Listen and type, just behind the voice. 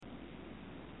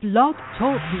Blog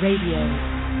Talk Radio.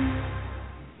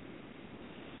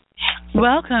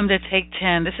 Welcome to Take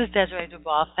 10. This is Desiree,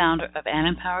 founder of An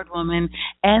Empowered Woman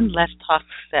and Let's Talk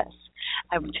Success.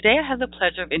 Today I have the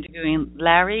pleasure of interviewing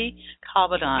Larry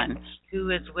Cabaldon,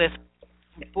 who is with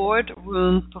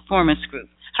Boardroom Performance Group.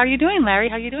 How are you doing, Larry?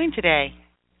 How are you doing today?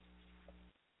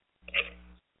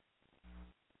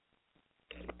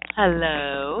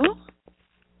 Hello?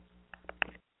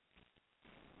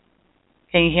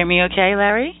 Can you hear me okay,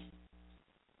 Larry?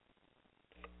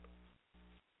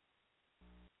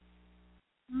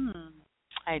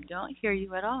 I don't hear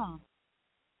you at all.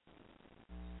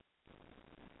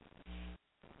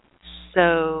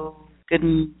 So, good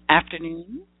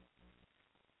afternoon.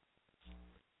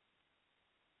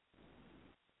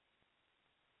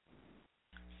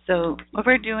 So, what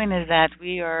we're doing is that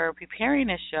we are preparing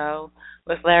a show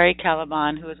with Larry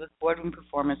Cabaldon, who is with Boardroom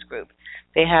Performance Group.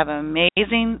 They have an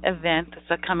amazing event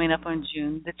that's coming up on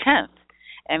June the 10th,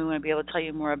 and we want to be able to tell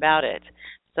you more about it.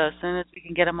 So, as soon as we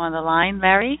can get him on the line,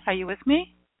 Larry, are you with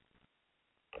me?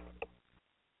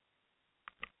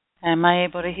 Am I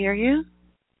able to hear you?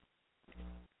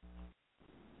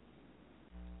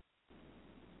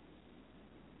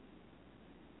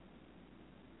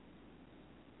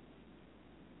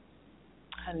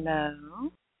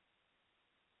 Hello?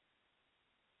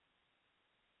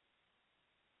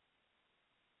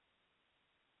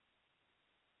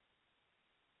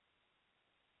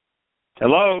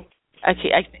 Hello?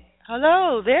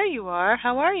 Hello, there you are.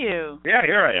 How are you? Yeah,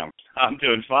 here I am. I'm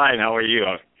doing fine. How are you?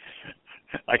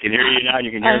 I can hear you now. You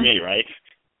can hear me, right?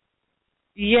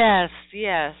 Yes.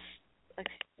 Okay,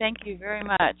 thank you very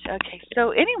much. Okay, so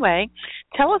anyway,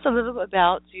 tell us a little bit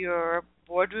about your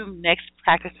Boardroom Next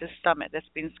Practices Summit that's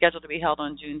been scheduled to be held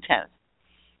on June 10th.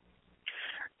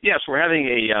 Yes, we're having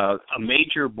a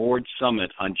major board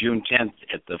summit on June 10th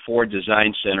at the Ford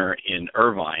Design Center in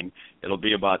Irvine. It'll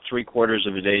be about 3/4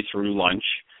 of a day through lunch,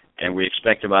 and we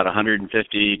expect about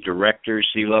 150 directors,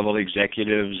 C-level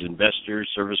executives, investors,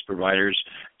 service providers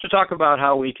to talk about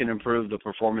how we can improve the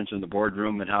performance in the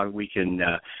boardroom and how we can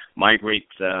migrate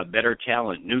better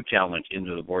talent, new talent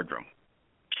into the boardroom.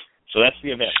 So that's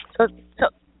the event.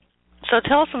 So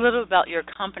tell us a little about your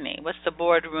company. What's the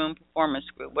Boardroom Performance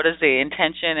Group? What is the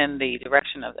intention and the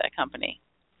direction of that company?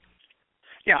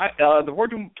 Yeah, the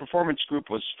Boardroom Performance Group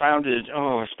was founded,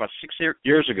 it's about 6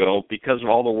 years ago because of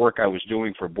all the work I was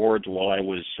doing for boards while I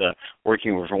was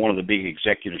working for one of the big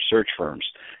executive search firms.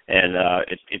 And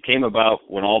it came about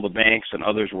when all the banks and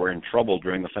others were in trouble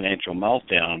during the financial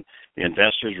meltdown. The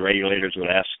investors, regulators would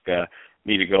ask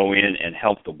me to go in and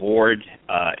help the board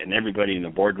and everybody in the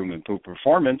boardroom improve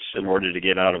performance in order to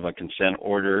get out of a consent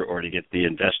order or to get the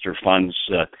investor funds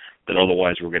that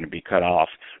otherwise were going to be cut off.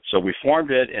 So we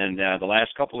formed it, and the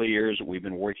last couple of years we've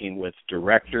been working with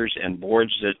directors and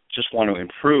boards that just want to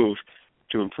improve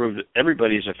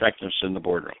everybody's effectiveness in the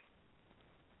boardroom.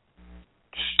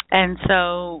 And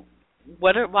so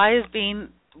why is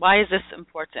this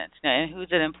important? And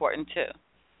who's it important to?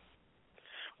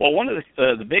 Well, one of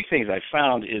the big things I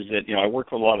found is that, I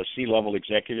work with a lot of C-level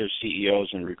executives,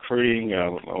 CEOs in recruiting. I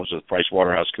was with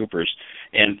PricewaterhouseCoopers,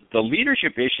 and the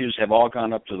leadership issues have all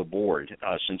gone up to the board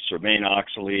since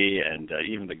Sarbanes-Oxley and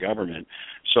even the government.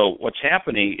 So what's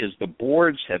happening is the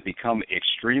boards have become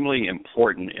extremely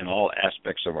important in all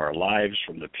aspects of our lives,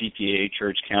 from the PTA,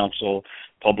 church council,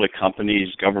 public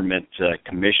companies, government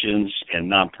commissions, and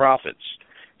nonprofits.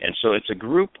 And so it's a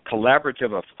group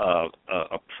collaborative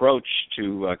approach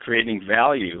to creating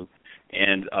value,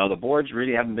 and the boards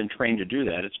really haven't been trained to do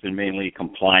that. It's been mainly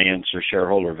compliance or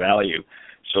shareholder value.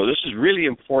 So this is really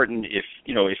important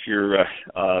if you're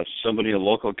somebody in a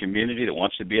local community that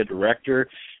wants to be a director,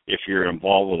 if you're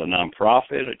involved with a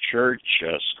nonprofit, a church,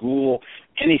 a school,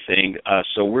 anything.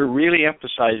 So we're really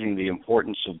emphasizing the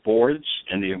importance of boards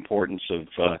and the importance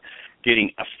of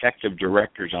getting effective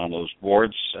directors on those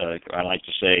boards. I like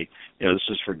to say, this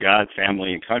is for God,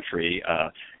 family, and country.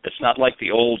 It's not like the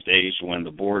old days when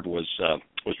the board was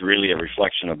really a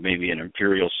reflection of maybe an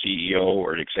imperial CEO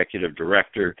or an executive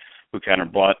director who kind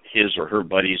of brought his or her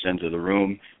buddies into the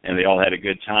room and they all had a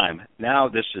good time. Now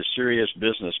this is serious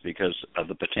business because of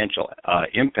the potential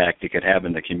impact it could have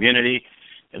in the community,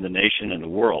 in the nation, and the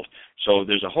world. So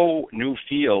there's a whole new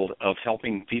field of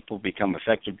helping people become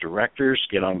effective directors,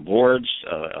 get on boards,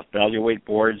 evaluate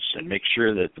boards, and make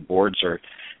sure that the boards are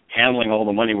handling all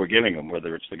the money we're giving them,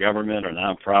 whether it's the government or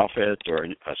nonprofit or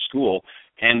a school,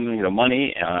 handling the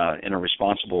money in a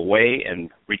responsible way and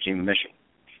reaching the mission.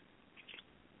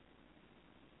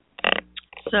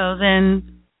 So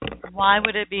then why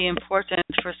would it be important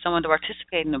for someone to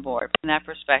participate in the board from that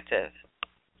perspective?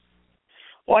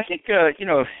 Well, I think,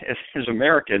 as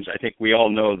Americans, I think we all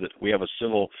know that we have a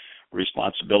civil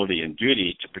responsibility and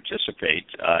duty to participate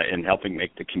in helping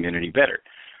make the community better.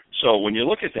 So when you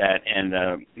look at that,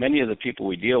 and many of the people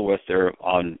we deal with, they're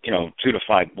on, 2 to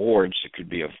 5 boards. It could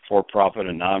be a for-profit,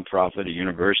 a non-profit, a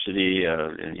university,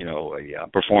 a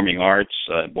performing arts,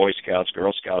 Boy Scouts,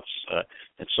 Girl Scouts,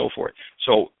 and so forth.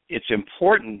 So it's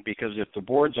important because if the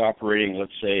board's operating,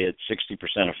 let's say, at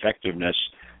 60% effectiveness,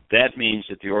 that means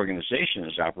that the organization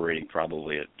is operating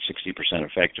probably at 60%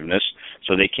 effectiveness.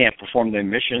 So they can't perform their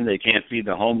mission, they can't feed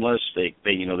the homeless, they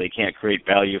can't create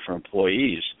value for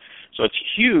employees. So it's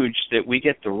huge that we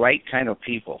get the right kind of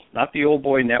people, not the old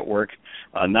boy network,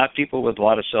 not people with a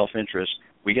lot of self-interest.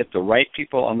 We get the right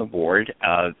people on the board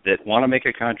that want to make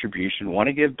a contribution, want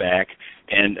to give back.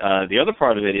 And the other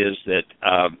part of it is that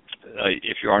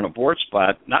if you're on a board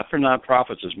spot, not for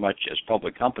nonprofits as much as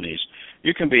public companies,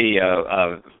 you can be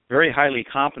very highly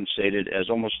compensated as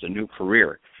almost a new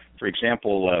career. For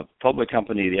example, a public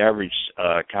company, the average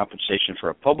compensation for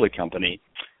a public company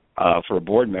for a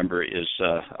board member is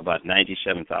about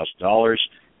 $97,000,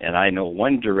 and I know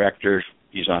one director,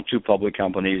 he's on 2 public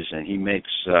companies, and he makes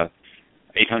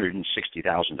 $860,000.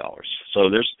 So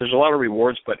there's a lot of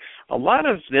rewards, but a lot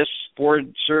of this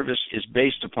board service is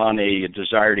based upon a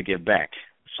desire to give back.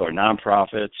 So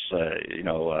nonprofits,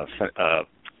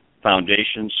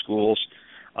 foundations, schools,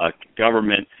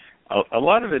 government. A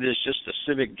lot of it is just a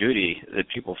civic duty that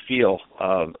people feel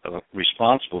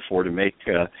responsible for to make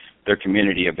their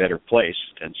community a better place,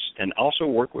 and also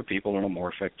work with people in a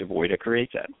more effective way to create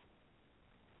that.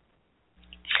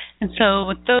 And so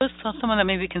with those, someone that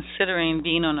may be considering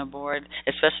being on a board,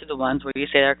 especially the ones where you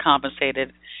say they're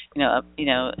compensated, in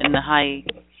the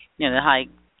high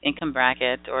income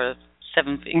bracket or 6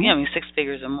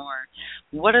 figures or more,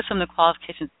 what are some of the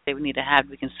qualifications they would need to have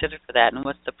to be considered for that, and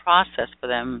what's the process for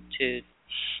them to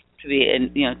be,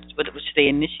 what should they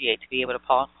initiate to be able to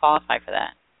qualify for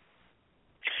that?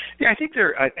 Yeah, I think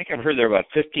I've heard there are about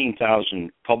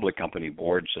 15,000 public company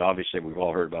boards, and obviously we've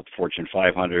all heard about the Fortune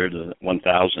 500, the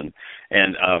 1,000,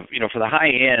 and for the high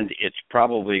end, it's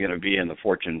probably going to be in the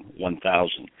Fortune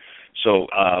 1,000. So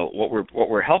what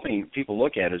we're helping people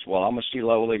look at is, well, I'm a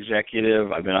C-level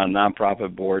executive. I've been on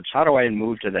nonprofit boards. How do I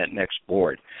move to that next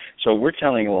board? So we're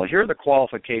telling them, well, here are the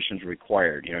qualifications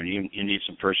required. You need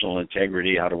some personal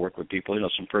integrity, how to work with people,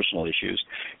 some personal issues.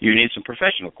 You need some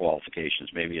professional qualifications,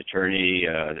 maybe attorney,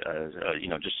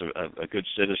 just a good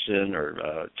citizen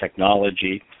or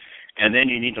technology. And then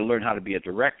you need to learn how to be a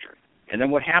director. And then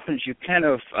what happens, you kind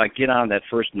of get on that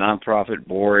first nonprofit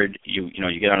board, you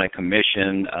get on a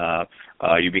commission,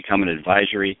 you become an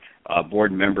advisory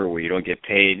board member where you don't get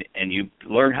paid, and you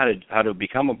learn how to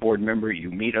become a board member. You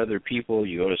meet other people,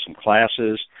 you go to some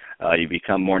classes, you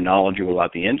become more knowledgeable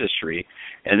about the industry.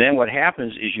 And then what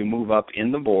happens is you move up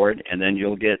in the board, and then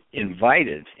you'll get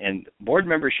invited. And board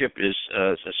membership is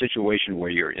a situation where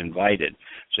you're invited.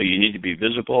 So you need to be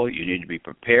visible, you need to be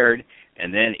prepared,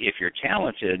 and then if you're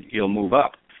talented, you'll move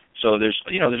up. So there's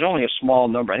only a small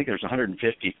number. I think there's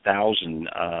 150,000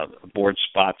 board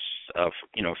spots,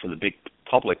 for the big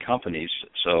public companies.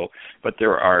 So, but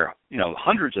there are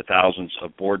hundreds of thousands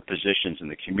of board positions in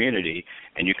the community,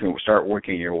 and you can start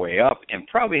working your way up, and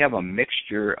probably have a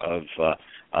mixture of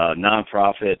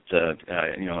nonprofit,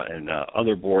 and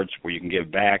other boards where you can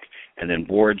give back, and then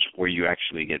boards where you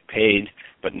actually get paid.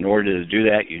 But in order to do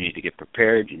that, you need to get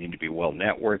prepared. You need to be well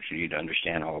networked. You need to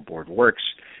understand how a board works,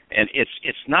 and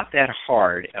it's not that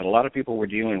hard. And a lot of people we're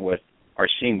dealing with are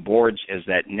seeing boards as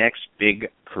that next big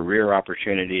career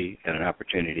opportunity and an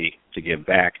opportunity to give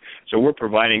back. So we're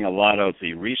providing a lot of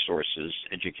the resources,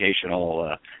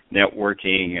 educational,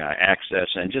 networking, access,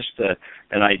 and just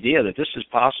an idea that this is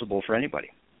possible for anybody.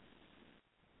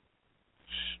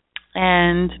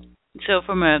 And so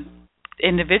from an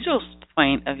individual's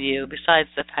point of view, besides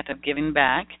the fact of giving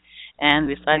back and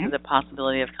besides the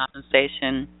possibility of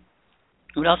compensation,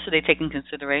 what else should they take in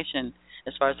consideration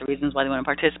as far as the reasons why they want to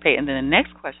participate? And then the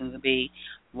next question would be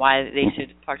why they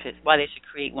should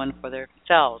create one for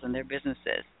themselves and their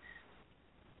businesses.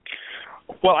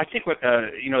 Well, I think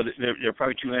there are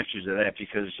probably 2 answers to that,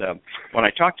 because when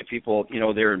I talk to people,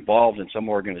 they're involved in some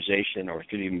organization, or it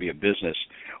could even be a business,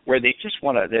 where they just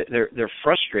want to, they're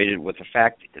frustrated with the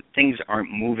fact that things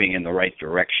aren't moving in the right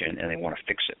direction, and they want to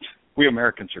fix it. We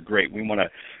Americans are great. We want to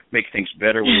make things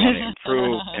better. We want to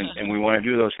improve, and we want to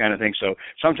do those kind of things. So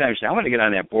sometimes I want to get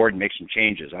on that board and make some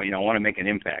changes. I want to make an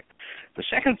impact. The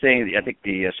second thing, I think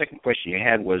the second question you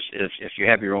had was if you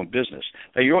have your own business.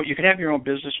 Now, you could have your own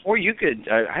business, or you could,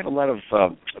 I have a lot of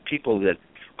people that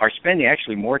are spending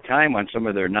actually more time on some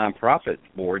of their nonprofit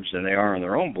boards than they are on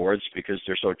their own boards because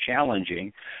they're so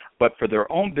challenging. But for their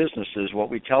own businesses, what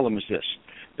we tell them is this.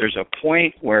 There's a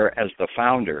point where, as the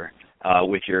founder,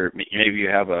 maybe you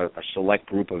have a select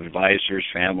group of advisors,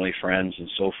 family, friends, and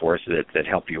so forth that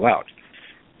help you out.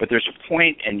 But there's a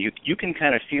point, and you can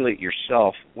kind of feel it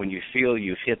yourself when you feel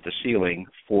you've hit the ceiling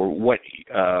for what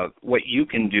you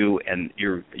can do and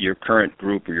your current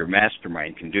group or your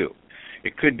mastermind can do.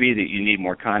 It could be that you need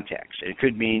more contacts. It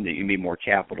could mean that you need more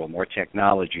capital, more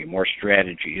technology, more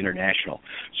strategy, international.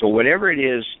 So whatever it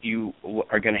is, you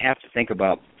are going to have to think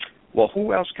about, well,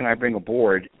 who else can I bring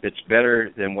aboard that's better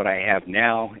than what I have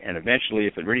now? And eventually,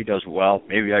 if it really does well,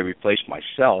 maybe I replace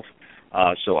myself.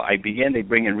 So they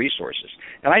bring in resources.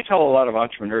 And I tell a lot of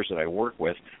entrepreneurs that I work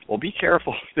with, well, be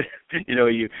careful.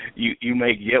 You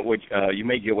may get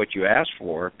what you ask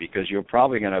for, because you're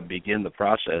probably going to begin the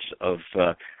process of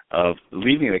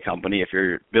leaving the company if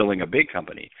you're building a big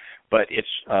company. But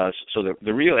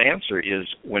the real answer is,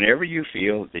 whenever you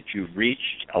feel that you've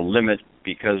reached a limit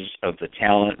because of the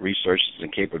talent, resources,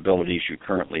 and capabilities you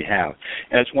currently have.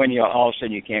 And it's when all of a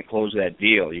sudden you can't close that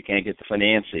deal, you can't get the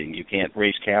financing, you can't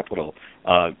raise capital,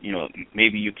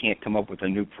 maybe you can't come up with a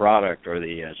new product or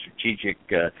the strategic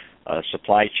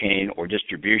supply chain or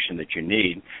distribution that you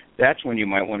need. That's when you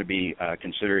might want to be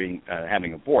considering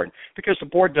having a board, because the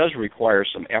board does require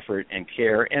some effort and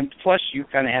care, and plus you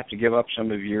kind of have to give up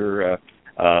some of your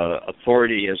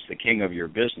authority as the king of your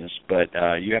business, but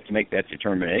you have to make that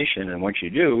determination, and once you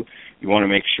do, you want to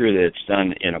make sure that it's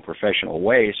done in a professional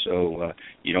way so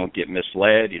you don't get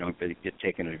misled, you don't get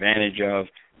taken advantage of,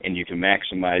 and you can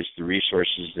maximize the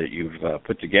resources that you've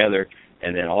put together,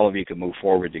 and then all of you can move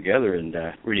forward together and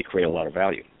really create a lot of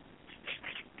value.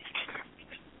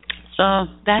 So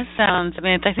that sounds,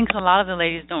 I think a lot of the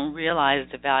ladies don't realize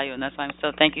the value, and that's why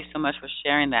thank you so much for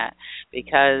sharing that,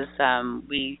 because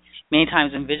we many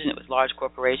times envision it with large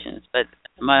corporations, but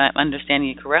am I understanding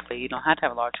you correctly? You don't have to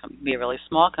have a large company, be a really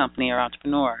small company or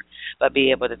entrepreneur, but be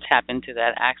able to tap into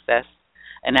that access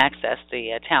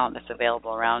the talent that's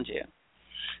available around you.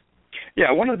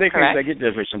 Yeah, one of the big things I get,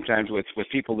 Desiree, sometimes with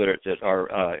people that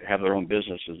are have their own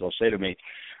businesses, they'll say to me,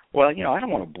 well, I don't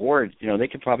want a board, they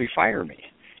could probably fire me.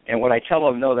 And what I tell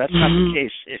them, no, that's not the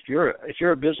case. If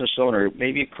you're a business owner,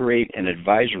 maybe create an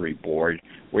advisory board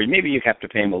where maybe you have to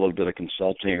pay them a little bit of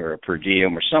consulting or a per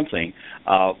diem or something,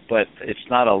 but it's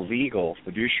not a legal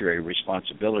fiduciary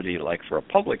responsibility like for a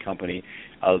public company.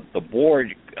 The board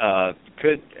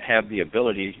could have the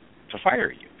ability to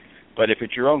fire you. But if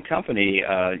it's your own company,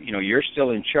 you're still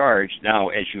in charge. Now,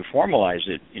 as you formalize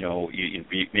it,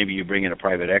 maybe you bring in a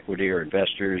private equity or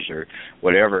investors or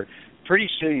whatever. Pretty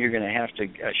soon you're going to have to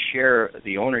share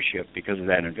the ownership because of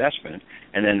that investment,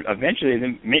 and then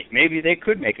eventually maybe they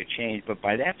could make a change, but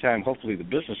by that time hopefully the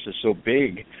business is so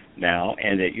big now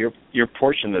and that your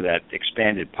portion of that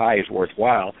expanded pie is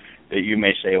worthwhile that you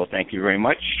may say, well, thank you very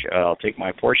much, I'll take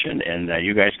my portion, and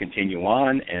you guys continue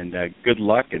on, and good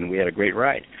luck, and we had a great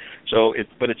ride.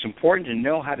 But it's important to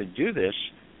know how to do this.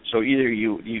 So either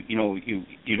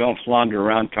you don't flounder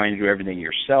around trying to do everything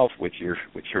yourself with your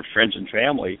friends and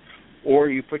family, or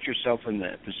you put yourself in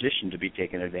the position to be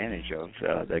taken advantage of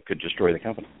that could destroy the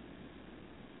company.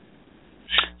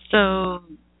 So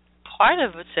part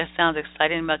of what just sounds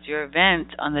exciting about your event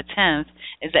on the 10th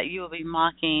is that you will be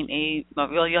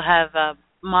you'll have a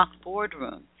mock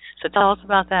boardroom. So tell us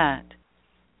about that.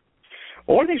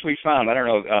 Well, one of the things we found, I don't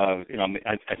know,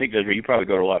 I think that you probably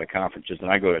go to a lot of conferences, and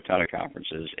I go to a ton of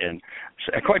conferences, and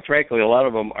quite frankly, a lot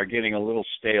of them are getting a little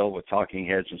stale with talking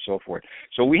heads and so forth.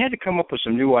 So we had to come up with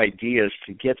some new ideas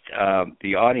to get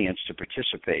the audience to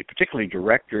participate, particularly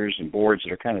directors and boards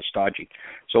that are kind of stodgy.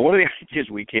 So one of the ideas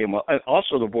we came up,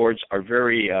 also the boards are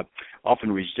very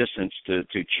often resistant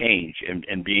to change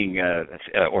and being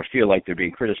or feel like they're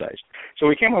being criticized. So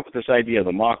we came up with this idea of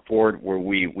the mock board, where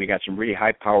we got some really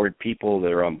high-powered people that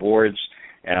are on boards,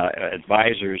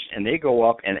 advisors, and they go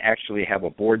up and actually have a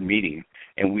board meeting.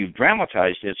 And we've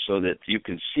dramatized it so that you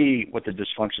can see what the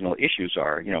dysfunctional issues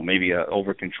are. Maybe an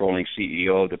over-controlling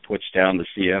CEO that puts down the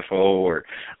CFO, or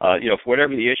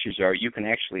whatever the issues are, you can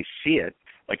actually see it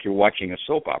like you're watching a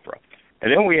soap opera.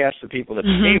 And then we ask the people at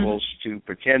the tables to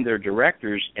pretend they're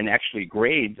directors and actually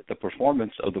grade the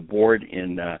performance of the board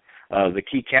in the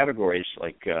key categories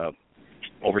like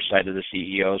oversight of the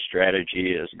CEO,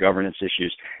 strategy, governance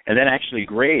issues, and then actually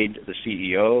grade the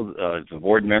CEO, the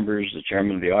board members, the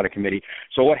chairman of the audit committee.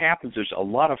 So what happens, there's a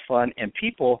lot of fun, and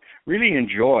people really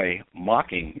enjoy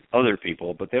mocking other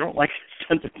people, but they don't like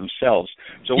sent it themselves.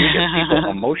 So we get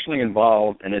people emotionally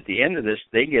involved, and at the end of this,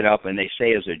 they get up and they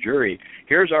say as a jury,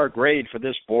 here's our grade for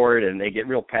this board, and they get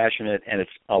real passionate, and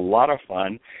it's a lot of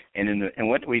fun. And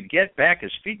what we get back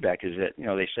as feedback is that,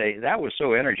 they say, that was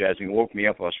so energizing, it woke me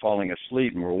up, I was falling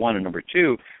asleep, number one. And number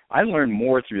two, I learned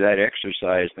more through that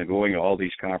exercise than going to all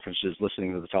these conferences,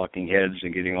 listening to the talking heads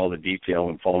and getting all the detail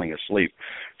and falling asleep.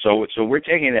 So we're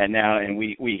taking that now, and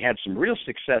we had some real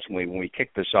success when we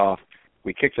kicked this off.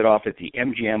 We kicked it off at the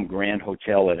MGM Grand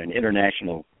Hotel at an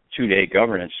international 2-day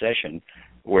governance session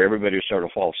where everybody was starting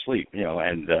to fall asleep,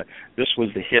 and this was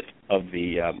the hit of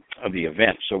the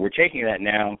event. So we're taking that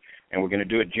now, and we're going to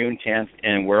do it June 10th,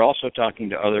 and we're also talking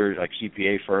to other like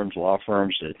CPA firms, law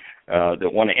firms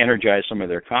that want to energize some of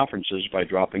their conferences by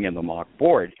dropping in the mock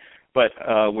board. But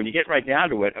when you get right down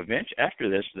to it, after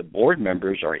this, the board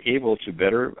members are able to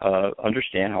better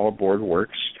understand how a board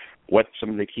works, what some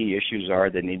of the key issues are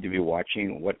they need to be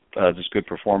watching, what does good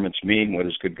performance mean, what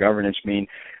does good governance mean,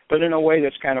 but in a way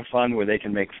that's kind of fun where they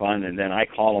can make fun, and then I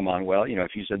call them on, well,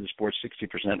 if you said this board's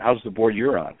 60%, how's the board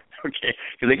you're on? Okay,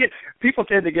 because people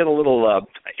tend to get a little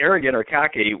arrogant or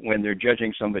cocky when they're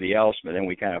judging somebody else, but then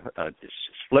we kind of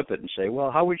flip it and say,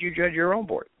 well, how would you judge your own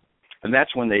board? And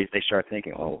that's when they start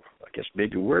thinking, oh, I guess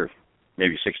maybe we're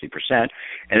maybe 60%.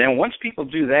 And then once people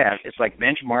do that, it's like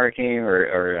benchmarking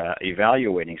or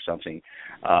evaluating something.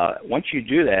 Once you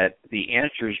do that, the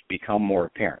answers become more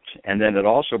apparent. And then it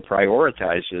also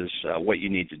prioritizes what you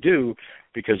need to do,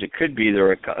 because it could be there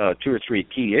are 2 or 3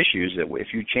 key issues that if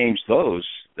you change those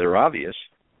that are obvious,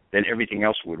 then everything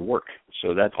else would work.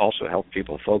 So that also helps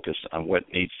people focus on what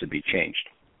needs to be changed.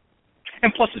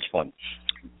 And plus it's fun.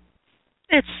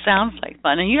 It sounds like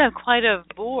fun. And you have quite a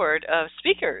board of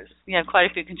speakers. You have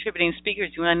quite a few contributing speakers.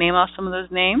 Do you want to name off some of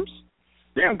those names?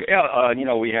 Yeah.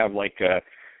 We have like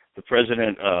the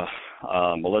president,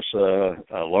 Melissa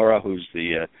Laura, who's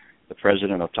the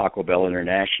president of Taco Bell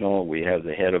International. We have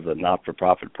the head of the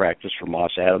not-for-profit practice for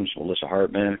Moss Adams, Melissa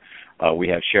Hartman. We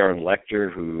have Sharon Lecter,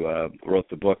 who wrote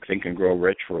the book Think and Grow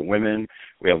Rich for Women.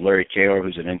 We have Larry Taylor,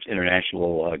 who's an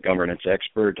international governance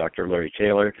expert, Dr. Larry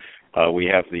Taylor. We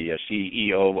have the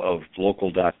CEO of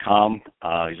Local.com.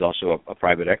 He's also a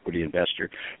private equity investor.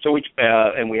 So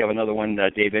and we have another one,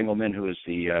 Dave Engelman, who is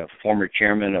the former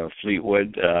chairman of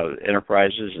Fleetwood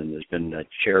Enterprises and has been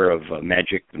chair of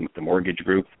Magic, the mortgage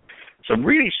group. Some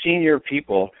really senior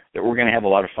people that we're going to have a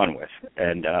lot of fun with.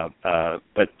 And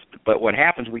but what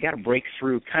happens, we got to break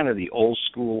through kind of the old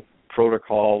school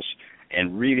protocols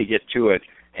and really get to it.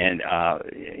 And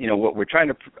what we're trying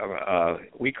to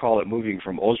we call it moving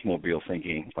from Oldsmobile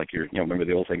thinking, like remember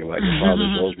the old thing about your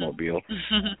father's Oldsmobile,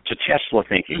 to Tesla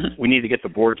thinking. We need to get the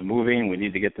boards moving. We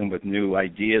need to get them with new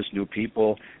ideas, new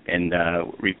people, and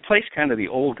replace kind of the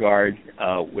old guard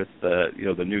with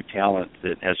the new talent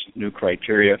that has new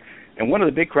criteria. And one of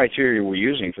the big criteria we're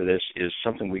using for this is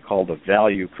something we call the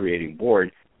value creating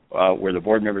board, where the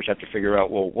board members have to figure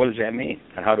out, well, what does that mean?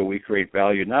 And how do we create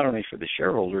value not only for the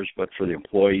shareholders, but for the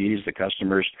employees, the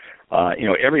customers,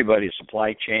 everybody,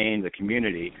 supply chain, the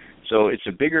community. So it's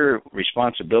a bigger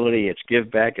responsibility. It's give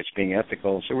back. It's being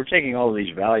ethical. So we're taking all of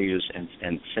these values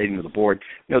and saying to the board,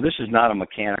 this is not a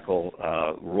mechanical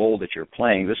role that you're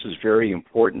playing. This is very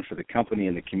important for the company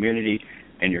and the community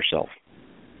and yourself.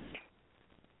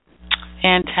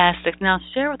 Fantastic. Now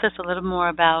share with us a little more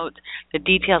about the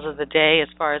details of the day as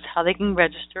far as how they can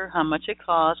register, how much it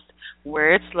costs,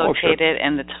 where it's located,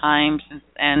 and the times,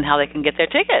 and how they can get their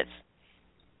tickets.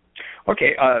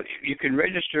 Okay, you can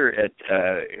register at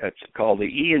it's called the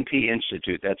E&P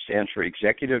Institute. That stands for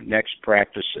Executive Next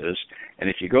Practices. And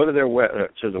if you go to their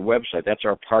to the website, that's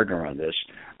our partner on this,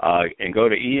 and go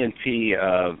to E&P,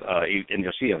 and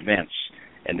you'll see events,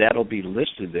 and that'll be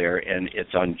listed there. And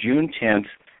it's on June 10th.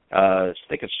 I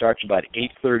think it starts about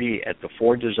 8:30 at the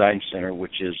Ford Design Center,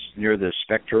 which is near the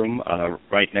Spectrum,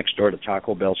 right next door to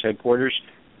Taco Bell's headquarters.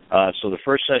 So the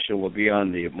first session will be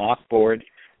on the mock board.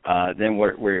 Then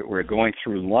we're going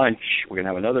through lunch. We're going to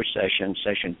have another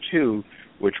session 2,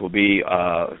 which will be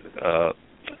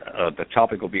the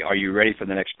topic will be, are you ready for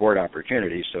the next board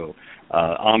opportunity? So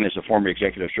as a former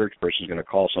executive search person, is going to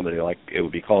call somebody like it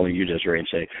would be calling you, Desiree, and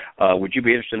say, would you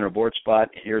be interested in a board spot?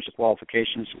 Here's the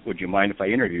qualifications. Would you mind if I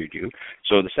interviewed you?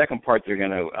 So the second part, they're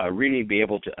going to really be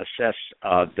able to assess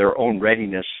their own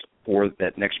readiness for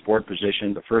that next board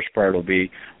position. The first part will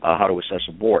be how to assess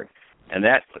a board. And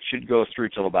that should go through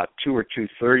till about 2 or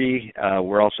 2:30.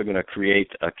 We're also going to create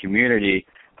a community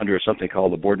under something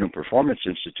called the Boardroom Performance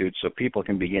Institute, so people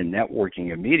can begin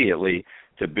networking immediately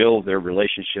to build their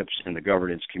relationships in the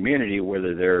governance community,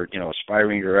 whether they're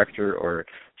aspiring director or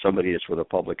somebody that's with a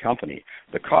public company.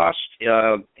 The cost,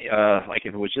 like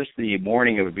if it was just the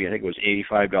morning, it would be, I think it was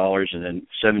 $85 and then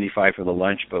 $75 for the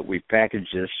lunch, but we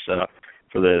packaged this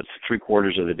for the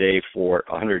 3/4 of the day for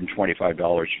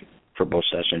 $125 for both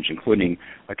sessions, including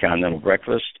a continental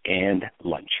breakfast and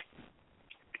lunch.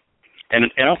 And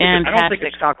I don't think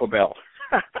it's Taco Bell.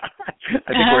 I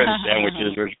think we're having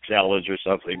sandwiches or salads or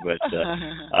something. But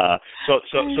so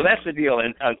that's the deal.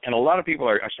 And a lot of people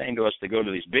are saying to us to go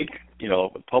to these big,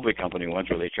 public company ones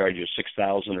where they charge you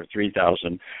 $6,000 or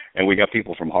 $3,000. And we got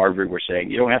people from Harvard. We're saying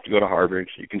you don't have to go to Harvard.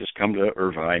 You can just come to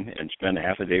Irvine and spend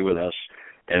half a day with us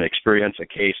and experience a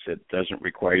case that doesn't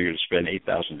require you to spend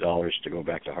 $8,000 to go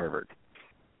back to Harvard.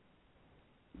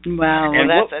 Wow. And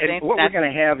what we're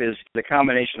going to have is the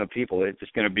combination of people. It's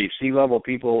going to be C-level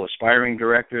people, aspiring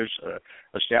directors,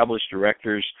 established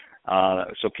directors,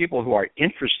 so people who are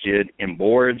interested in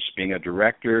boards, being a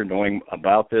director, knowing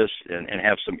about this, and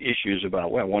have some issues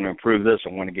about, I want to improve this,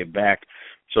 I want to give back.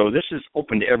 So this is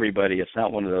open to everybody. It's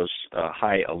not one of those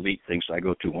high elite things I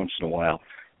go to once in a while.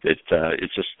 It's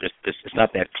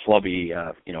not that clubby,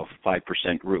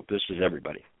 5% group. This is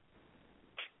everybody.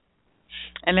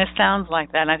 And it sounds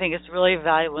like that, and I think it's really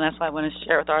valuable, and that's why I want to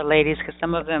share it with our ladies, because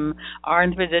some of them are in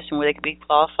the position where they could be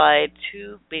qualified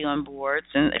to be on boards,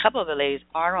 and a couple of the ladies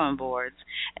are on boards,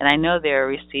 and I know they're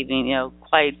receiving,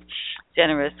 quite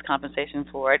generous compensation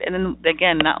for it. And then,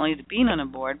 again, not only being on a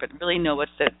board, but really know what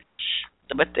the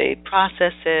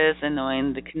process is and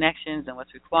knowing the connections and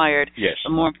what's required. Yes.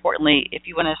 But more importantly, if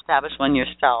you want to establish one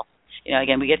yourself,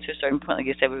 again, we get to a certain point, like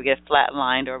you said, we get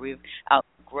flatlined or we've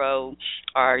outgrow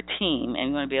our team, and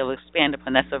we want to be able to expand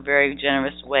upon that. That's a very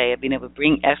generous way of being able to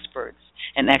bring experts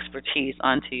and expertise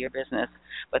onto your business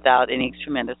without any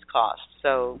tremendous cost.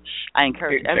 So I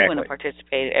encourage everyone to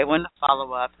participate, everyone to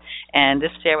follow up, and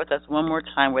just share with us one more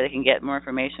time where they can get more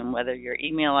information, whether your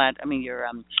your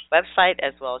website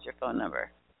as well as your phone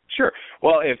number. Sure.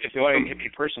 Well, if you want to hit me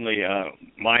personally,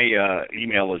 my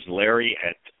email is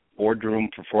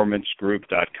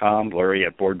larry@boardroomperformancegroup.com,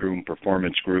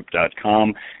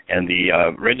 larry@boardroomperformancegroup.com, and the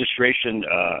registration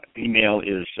email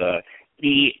is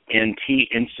ENT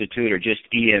Institute, or just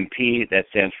EMP. That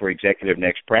stands for Executive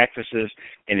Next Practices.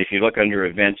 And if you look under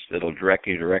events, that'll direct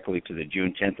you directly to the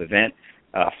June 10th event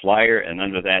flyer, and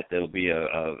under that there'll be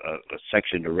a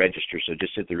section to register. So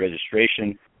just hit the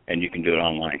registration, and you can do it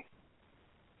online.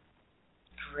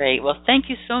 Great. Well, thank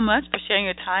you so much for sharing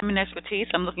your time and expertise.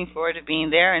 I'm looking forward to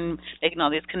being there and making all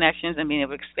these connections and being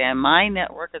able to expand my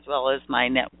network as well as my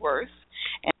net worth.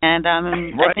 And I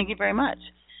thank you very much.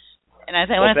 And I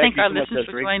want to thank our listeners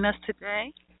for joining us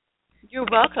today. You're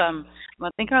welcome. I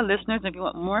want to thank our listeners. If you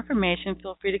want more information,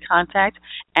 feel free to contact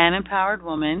An Empowered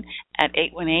Woman at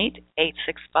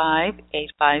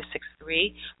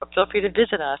 818-865-8563, or feel free to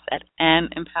visit us at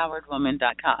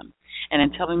anempoweredwoman.com. And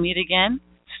until we meet again,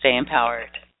 stay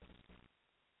empowered.